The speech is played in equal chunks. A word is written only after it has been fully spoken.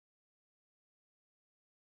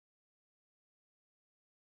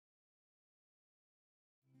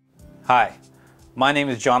Hi, my name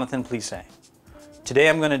is Jonathan Plise. Today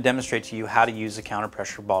I'm going to demonstrate to you how to use the counter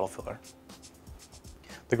pressure bottle filler.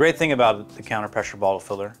 The great thing about the counter pressure bottle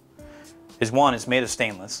filler is, one, it's made of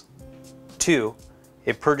stainless. Two,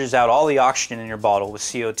 it purges out all the oxygen in your bottle with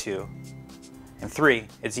CO2. And three,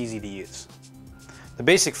 it's easy to use. The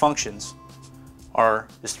basic functions are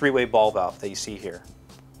this three-way ball valve that you see here.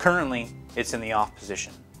 Currently, it's in the off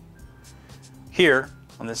position. Here,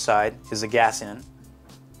 on this side, is the gas in.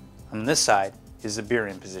 On this side is the beer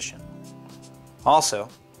in position. Also,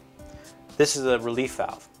 this is a relief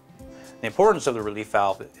valve. The importance of the relief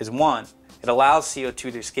valve is, one, it allows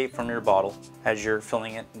CO2 to escape from your bottle as you're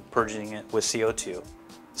filling it and purging it with CO2.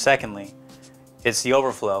 Secondly, it's the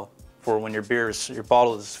overflow for when your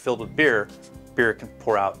bottle is filled with beer can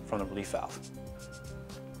pour out from the relief valve.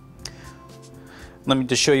 Let me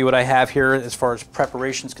just show you what I have here as far as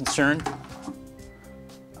preparation is concerned.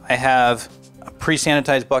 I have a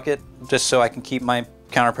pre-sanitized bucket just so I can keep my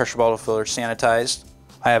counter pressure bottle filler sanitized.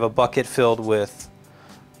 I have a bucket filled with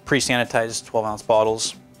pre-sanitized 12-ounce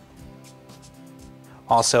bottles.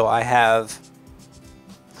 Also, I have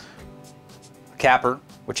a capper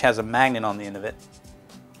which has a magnet on the end of it,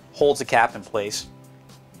 holds the cap in place.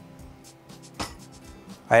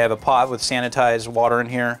 I have a pot with sanitized water in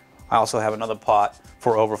here. I also have another pot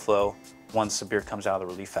for overflow once the beer comes out of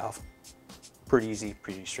the relief valve. Pretty easy,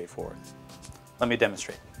 pretty straightforward. Let me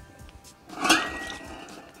demonstrate.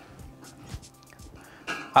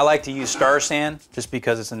 I like to use Star Sand just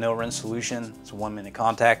because it's a no-rinse solution. It's a 1-minute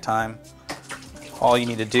contact time. All you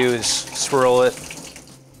need to do is swirl it.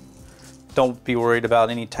 Don't be worried about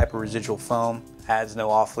any type of residual foam. Adds no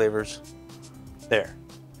off flavors. There.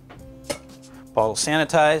 Bottle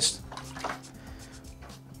sanitized.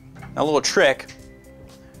 Now, a little trick.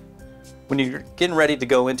 When you're getting ready to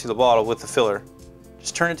go into the bottle with the filler,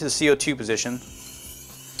 just turn it to the CO2 position.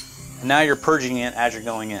 And now you're purging it as you're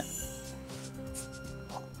going in.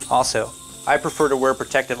 Also, I prefer to wear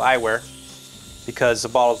protective eyewear because the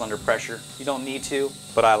bottle's under pressure. You don't need to,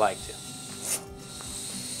 but I like to.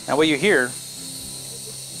 Now what you hear is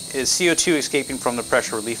CO2 escaping from the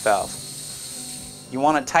pressure relief valve. You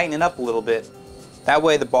want to tighten it up a little bit. That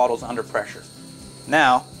way the bottle's under pressure.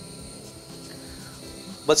 Now,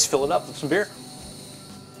 let's fill it up with some beer.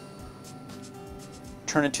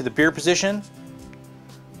 Turn it to the beer position.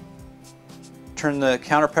 Turn the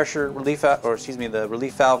counter pressure relief valve, the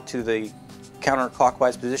relief valve to the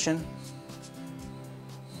counterclockwise position.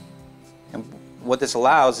 And what this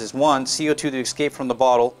allows is, one, CO2 to escape from the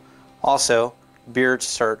bottle, also beer to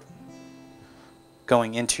start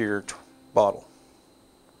going into your bottle.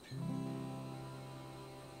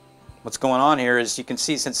 What's going on here is, you can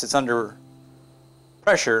see, since it's under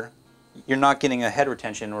pressure, you're not getting a head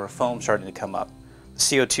retention or a foam starting to come up. The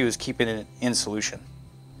CO2 is keeping it in solution.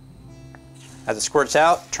 As it squirts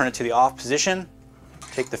out, turn it to the off position,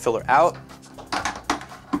 take the filler out,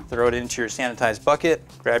 throw it into your sanitized bucket,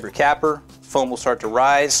 grab your capper, foam will start to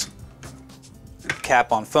rise,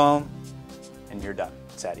 cap on foam, and you're done.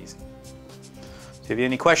 It's that easy. So if you have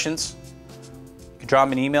any questions, you can drop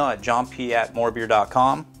me an email at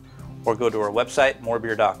johnp@morebeer.com or go to our website,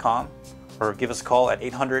 morebeer.com, or give us a call at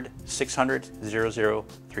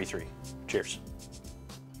 800-600-0033. Cheers.